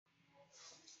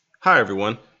Hi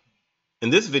everyone.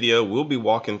 In this video, we'll be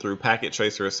walking through Packet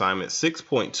Tracer Assignment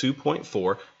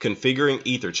 6.2.4, Configuring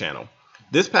EtherChannel.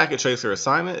 This Packet Tracer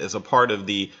assignment is a part of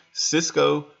the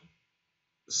Cisco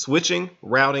Switching,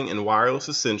 Routing, and Wireless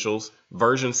Essentials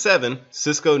version 7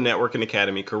 Cisco Networking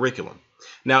Academy curriculum.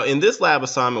 Now, in this lab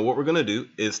assignment, what we're going to do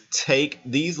is take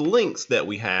these links that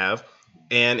we have,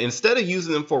 and instead of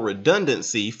using them for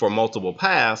redundancy for multiple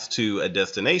paths to a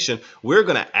destination, we're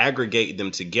going to aggregate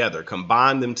them together,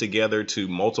 combine them together to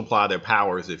multiply their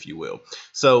powers, if you will.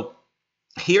 So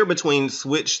here between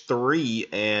switch 3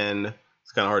 and,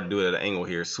 it's kind of hard to do it at an angle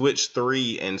here, switch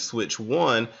 3 and switch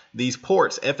 1, these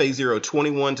ports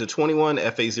FA021 to 21,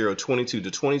 FA022 to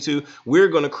 22, we're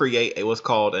going to create what's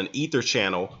called an ether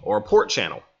channel or a port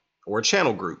channel or a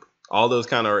channel group. All those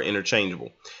kind of are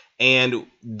interchangeable. And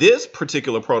this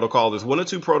particular protocol, there's one or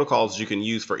two protocols you can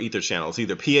use for ether channels,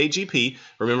 either PAGP,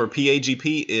 remember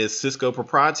PAGP is Cisco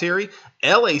proprietary,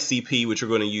 LACP, which we're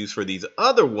going to use for these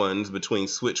other ones between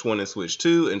switch 1 and switch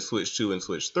 2 and switch 2 and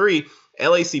switch 3.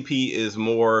 LACP is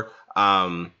more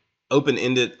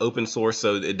open-ended, open source,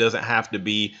 so it doesn't have to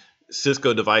be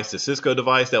Cisco device to Cisco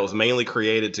device. That was mainly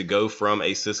created to go from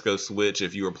a Cisco switch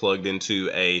if you were plugged into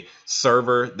a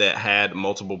server that had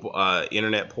multiple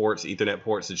internet ports, Ethernet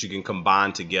ports that you can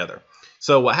combine together.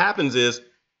 So what happens is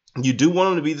you do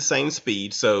want them to be the same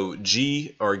speed, so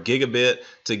G or gigabit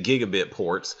to gigabit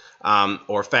ports,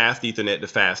 or fast Ethernet to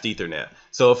fast Ethernet.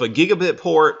 So if a gigabit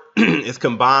port is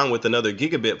combined with another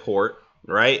gigabit port,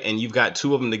 right, and you've got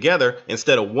two of them together,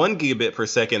 instead of 1 gigabit per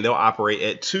second, they'll operate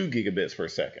at 2 gigabits per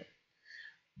second.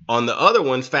 On the other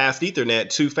one, fast Ethernet,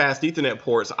 two fast Ethernet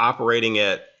ports operating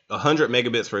at 100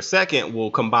 megabits per second will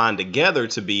combine together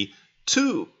to be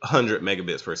 200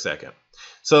 megabits per second.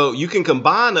 So you can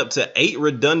combine up to 8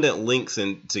 redundant links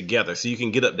together. So you can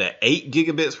get up to 8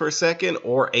 gigabits per second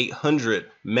or 800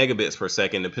 megabits per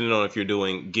second, depending on if you're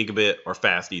doing gigabit or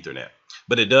fast Ethernet.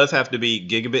 But it does have to be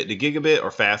gigabit to gigabit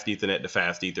or fast Ethernet to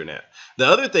fast Ethernet. The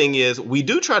other thing is we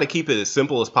do try to keep it as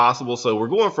simple as possible. So we're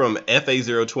going from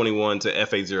FA021 to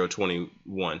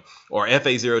FA021 or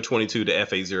FA022 to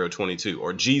FA022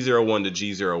 or G01 to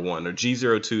G01 or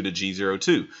G02 to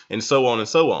G02 and so on and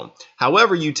so on.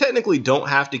 However, you technically don't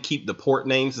have to keep the port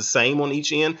names the same on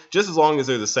each end, just as long as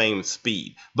they're the same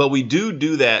speed. But we do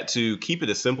that to keep it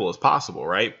as simple as possible,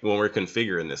 right, when we're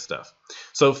configuring this stuff.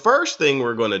 So first thing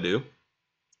we're going to do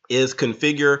is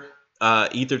configure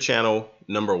ether channel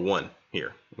number 1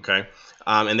 here, okay?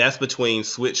 And that's between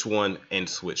switch 1 and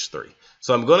switch 3.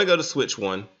 So I'm going to go to switch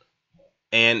 1,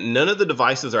 and none of the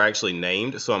devices are actually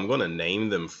named, so I'm going to name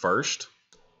them first.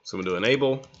 So I'm going to do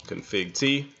enable config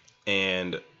T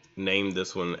and name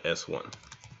this one S1,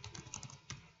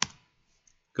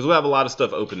 because we'll have a lot of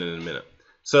stuff open in a minute.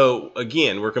 So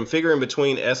again, we're configuring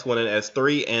between S1 and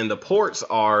S3, and the ports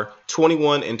are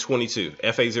 21 and 22,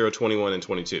 FA021 and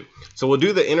 22. So we'll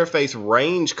do the interface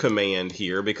range command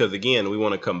here because, again, we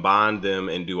want to combine them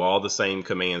and do all the same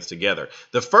commands together.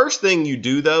 The first thing you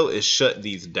do, though, is shut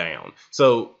these down.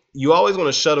 So you always want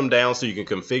to shut them down so you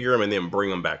can configure them and then bring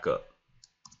them back up.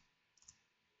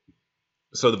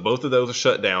 So both of those are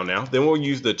shut down now. Then we'll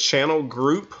use the channel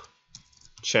group,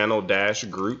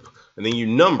 channel-group, and then you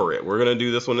number it. We're going to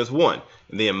do this one as 1.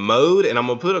 And then mode, and I'm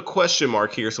going to put a question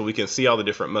mark here so we can see all the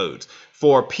different modes.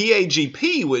 For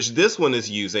PAGP, which this one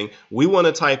is using, we want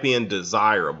to type in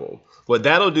desirable. What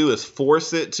that'll do is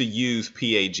force it to use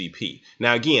PAGP.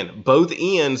 Now again, both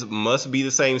ends must be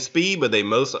the same speed, but they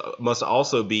must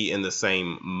also be in the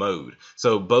same mode.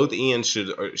 So both ends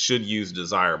should use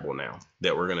desirable now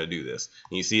that we're going to do this.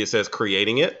 And you see it says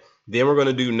creating it. Then we're going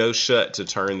to do no shut to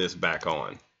turn this back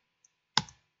on.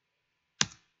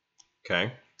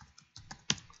 Okay.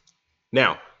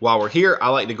 Now, while we're here, I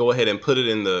like to go ahead and put it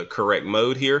in the correct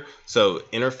mode here. So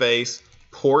interface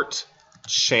port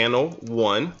channel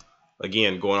 1,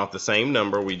 again, going off the same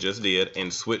number we just did,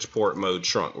 and switch port mode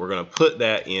trunk. We're going to put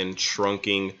that in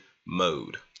trunking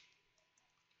mode.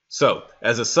 So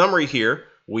as a summary here,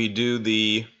 we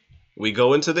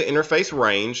go into the interface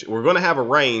range. We're going to have a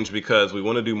range because we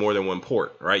want to do more than one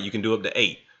port, right? You can do up to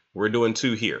 8. We're doing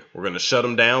 2 here. We're going to shut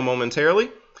them down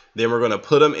momentarily. Then we're going to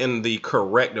put them in the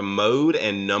correct mode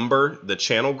and number the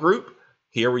channel group.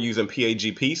 Here we're using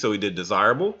PAGP, so we did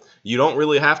desirable. You don't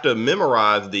really have to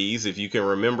memorize these if you can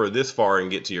remember this far and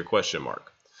get to your question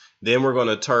mark. Then we're going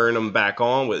to turn them back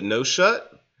on with no shut.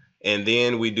 And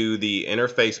then we do the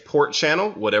interface port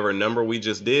channel, whatever number we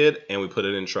just did, and we put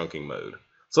it in trunking mode.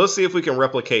 So let's see if we can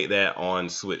replicate that on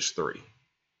switch 3.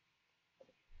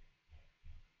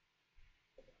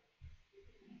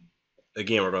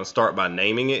 Again, we're going to start by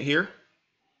naming it here.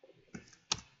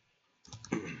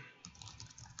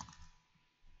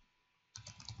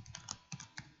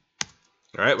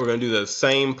 All right, we're going to do the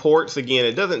same ports again.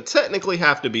 It doesn't technically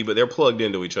have to be, but they're plugged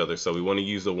into each other. So we want to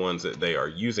use the ones that they are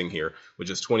using here, which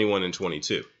is 21 and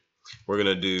 22. We're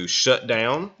going to do shut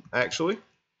down, actually,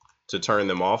 to turn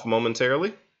them off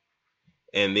momentarily.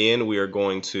 And then we are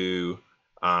going to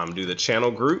do the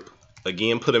channel group.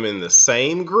 Again, put them in the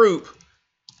same group.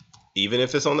 Even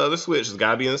if it's on the other switch, it's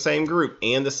got to be in the same group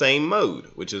and the same mode,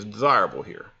 which is desirable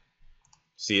here.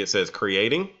 See, it says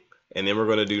creating. And then we're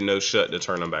going to do no shut to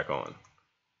turn them back on.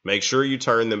 Make sure you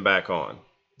turn them back on.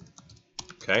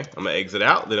 Okay, I'm going to exit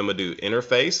out. Then I'm going to do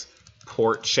interface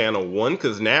port channel 1,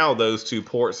 because now those two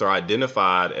ports are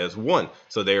identified as one.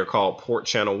 So they are called port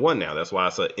channel 1 now. That's why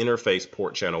it's an interface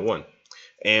port channel 1.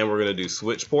 And we're going to do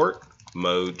switch port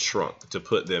mode trunk to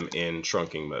put them in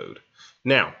trunking mode.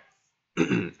 Now,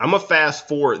 I'm going to fast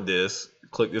forward this.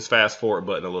 Click this fast forward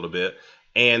button a little bit.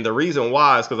 And the reason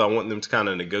why is because I want them to kind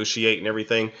of negotiate and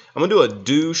everything. I'm going to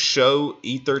do a show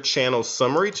EtherChannel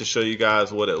summary to show you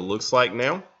guys what it looks like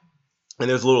now. And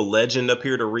there's a little legend up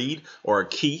here to read, or a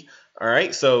key. All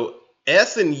right, so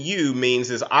S and U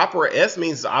means S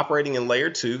means it's operating in layer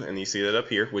 2, and you see that up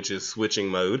here, which is switching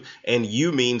mode. And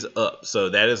U means up, so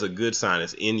that is a good sign.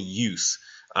 It's in use.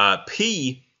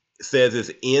 P says it's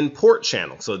in port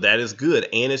channel, so that is good,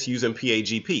 and it's using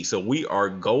PAGP, so we are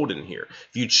golden here.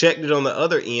 If you checked it on the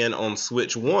other end on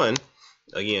switch 1,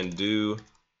 again, do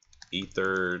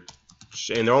ether,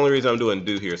 and the only reason I'm doing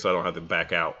do here so I don't have to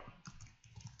back out.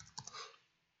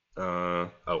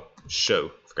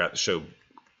 Show, forgot the show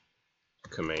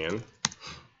command.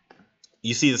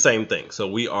 You see the same thing, so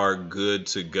we are good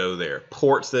to go there.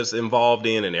 Ports that's involved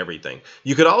in and everything.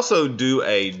 You could also do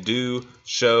a do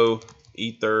show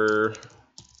ether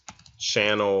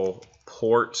channel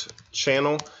port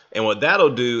channel, and what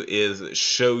that'll do is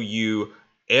show you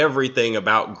everything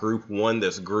about group 1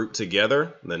 that's grouped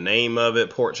together, the name of it,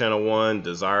 port channel 1,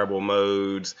 desirable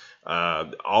modes,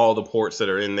 all the ports that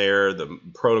are in there, the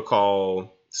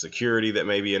protocol, security that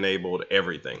may be enabled,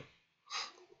 everything.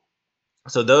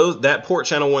 So that port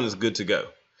channel 1 is good to go.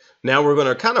 Now we're going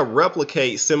to kind of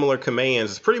replicate similar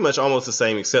commands. It's pretty much almost the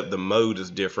same, except the mode is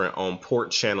different on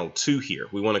port channel 2 here.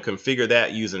 We want to configure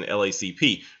that using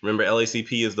LACP. Remember,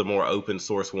 LACP is the more open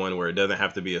source one where it doesn't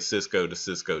have to be a Cisco to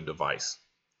Cisco device.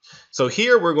 So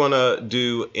here we're going to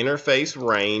do interface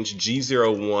range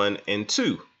G01 and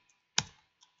 2.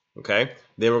 Okay,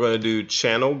 then we're going to do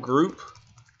channel group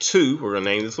 2. We're going to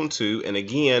name this one 2. And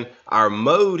again, our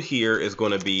mode here is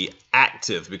going to be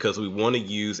active because we want to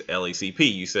use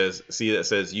LACP. You see that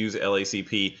says use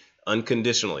LACP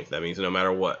unconditionally. That means no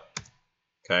matter what.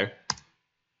 Okay.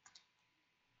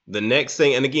 The next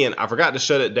thing, and again, I forgot to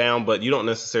shut it down, but you don't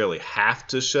necessarily have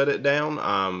to shut it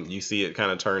down. You see it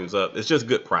kind of turns up. It's just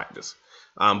good practice.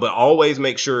 But always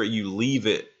make sure you leave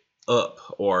it up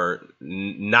or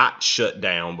not shut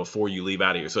down before you leave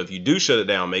out of here. So if you do shut it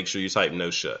down, make sure you type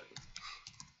no shut.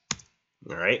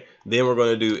 All right. Then we're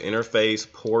going to do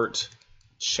interface port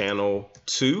channel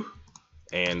 2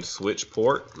 and switch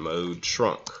port mode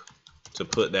trunk to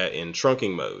put that in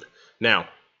trunking mode. Now,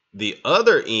 the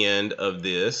other end of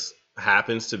this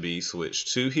happens to be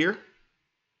switch 2 here.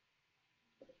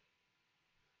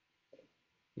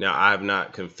 Now, I have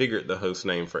not configured the host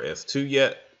name for S2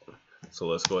 yet. So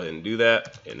let's go ahead and do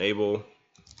that. Enable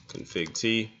config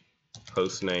T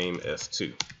host name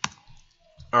S2.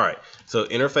 All right, so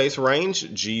interface range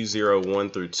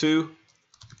G01 through 2,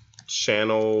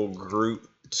 channel group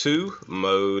 2,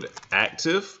 mode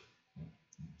active.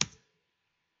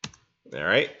 All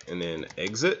right, and then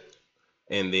exit,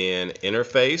 and then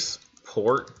interface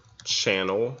port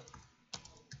channel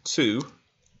 2,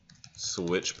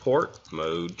 switch port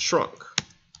mode trunk.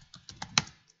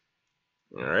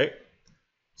 All right.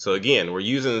 So again, we're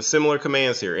using similar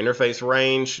commands here. Interface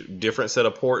range, different set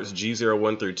of ports,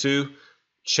 G01 through 2.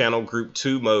 Channel group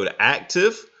 2 mode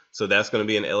active. So that's going to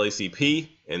be an LACP.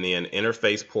 And then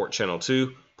interface port channel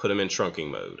 2, put them in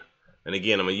trunking mode. And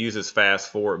again, I'm going to use this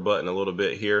fast forward button a little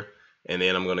bit here. And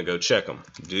then I'm going to go check them.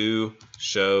 Do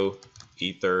show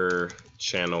ether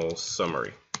channel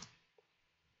summary.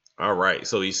 All right.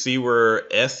 So you see where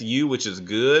SU, which is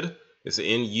good. It's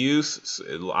in use,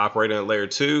 it'll operate on layer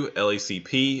 2,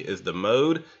 LACP is the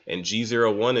mode, and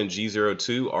G01 and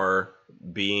G02 are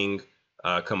being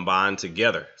combined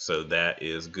together. So that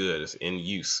is good, it's in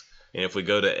use. And if we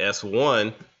go to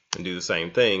S1 and do the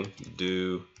same thing,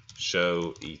 do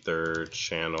show ether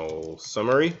channel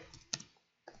summary,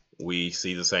 we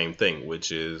see the same thing,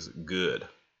 which is good.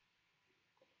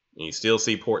 And you still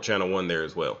see port channel 1 there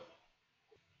as well.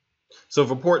 So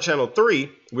for port channel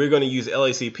 3, we're going to use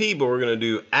LACP, but we're going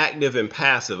to do active and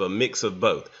passive, a mix of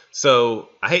both. So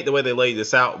I hate the way they laid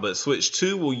this out, but switch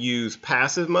 2 will use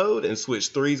passive mode and switch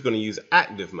 3 is going to use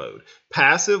active mode.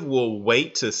 Passive will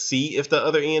wait to see if the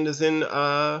other end is in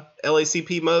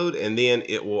LACP mode, and then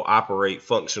it will operate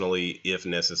functionally if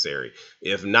necessary.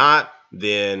 If not,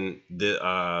 then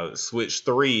the switch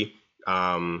 3,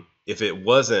 if it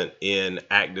wasn't in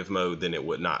active mode, then it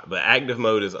would not. But active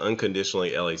mode is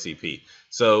unconditionally LACP.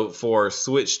 So for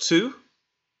switch 2,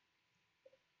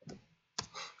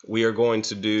 we are going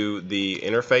to do the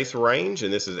interface range,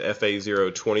 and this is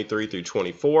FA023 through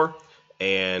 24,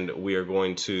 and we are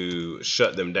going to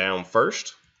shut them down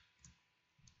first.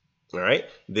 All right,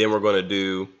 then we're going to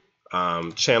do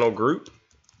channel group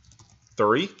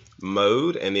 3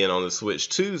 mode, and then on the switch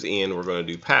 2's end, we're going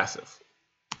to do passive.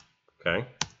 Okay.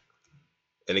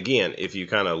 And again, if you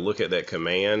kind of look at that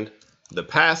command, the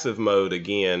passive mode,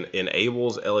 again,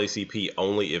 enables LACP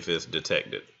only if it's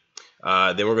detected.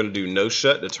 Then we're going to do no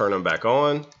shut to turn them back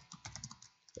on.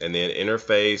 And then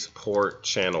interface port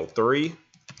channel 3,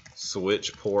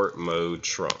 switch port mode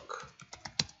trunk.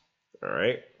 All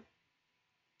right.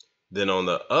 Then on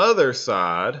the other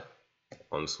side,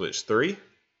 on switch 3,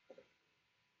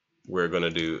 we're going to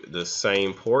do the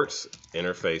same ports,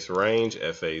 interface range,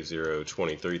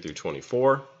 FA023 through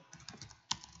 24,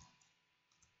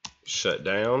 shut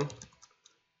down,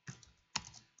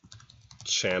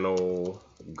 channel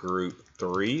group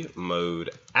 3, mode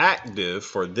active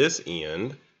for this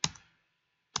end,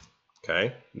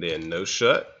 okay, then no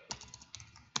shut,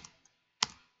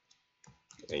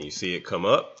 and you see it come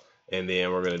up, and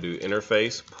then we're going to do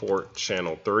interface port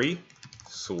channel 3,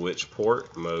 switch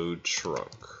port mode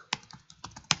trunk.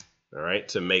 All right,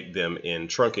 to make them in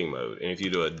trunking mode. And if you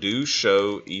do a do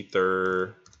show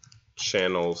ether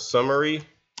channel summary,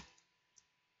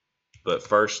 but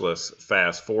first let's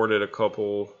fast forward it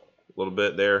a little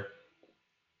bit there.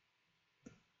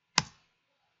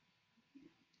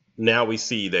 Now we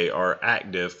see they are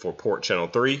active for port channel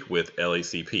 3 with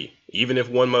LACP, even if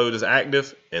one mode is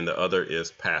active and the other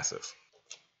is passive.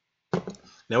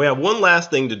 Now we have one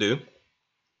last thing to do,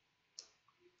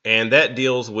 and that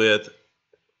deals with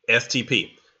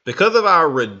STP. Because of our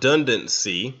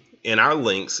redundancy in our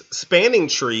links, Spanning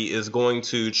Tree is going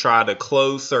to try to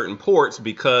close certain ports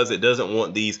because it doesn't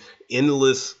want these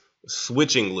endless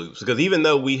switching loops. Because even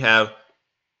though we have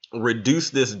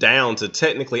reduced this down to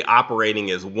technically operating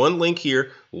as one link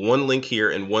here,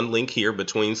 and one link here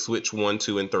between switch 1,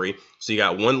 2, and 3. So you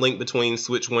got one link between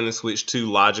switch 1 and switch 2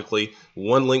 logically,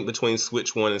 one link between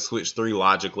switch 1 and switch 3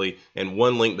 logically, and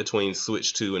one link between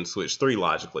switch 2 and switch 3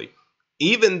 logically.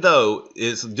 Even though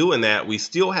it's doing that, we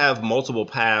still have multiple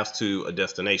paths to a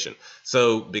destination.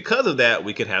 So because of that,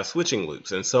 we could have switching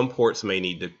loops, and some ports may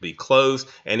need to be closed,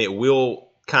 and it will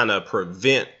kind of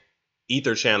prevent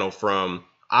EtherChannel from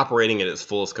operating at its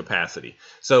fullest capacity.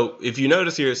 So if you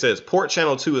notice here, it says port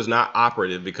channel 2 is not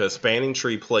operative because Spanning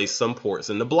Tree placed some ports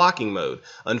in the blocking mode.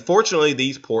 Unfortunately,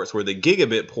 these ports were the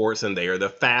gigabit ports, and they are the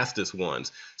fastest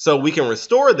ones. So we can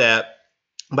restore that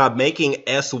by making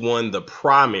S1 the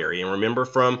primary. And remember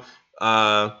from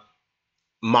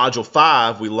module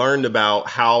 5, we learned about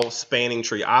how Spanning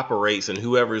Tree operates, and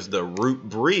whoever's the root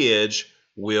bridge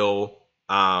will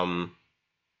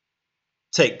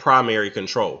take primary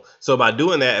control. So by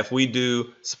doing that, if we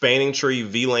do Spanning Tree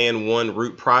VLAN 1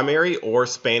 root primary or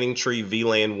Spanning Tree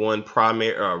VLAN 1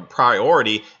 primary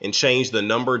priority and change the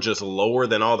number just lower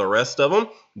than all the rest of them,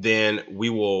 then we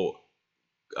will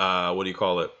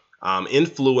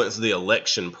influence the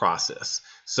election process.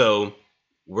 So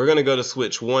we're going to go to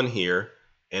switch 1 here,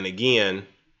 and again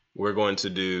we're going to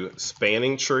do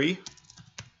Spanning Tree,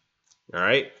 all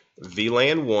right,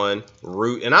 VLAN 1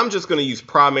 root, and I'm just going to use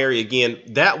primary again.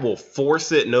 That will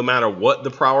force it no matter what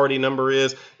the priority number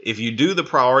is. If you do the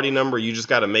priority number, you just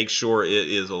got to make sure it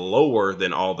is lower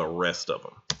than all the rest of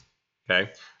them.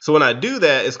 Okay, so when I do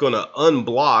that, it's going to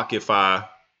unblock. If I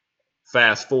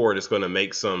fast forward, it's going to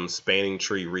make some Spanning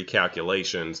Tree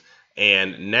recalculations,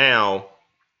 and now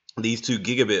these 2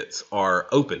 gigabits are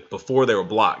open. Before they were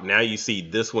blocked. Now you see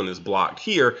this one is blocked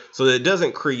here, so that it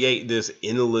doesn't create this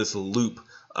endless loop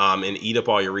and eat up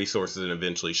all your resources and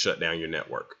eventually shut down your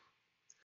network.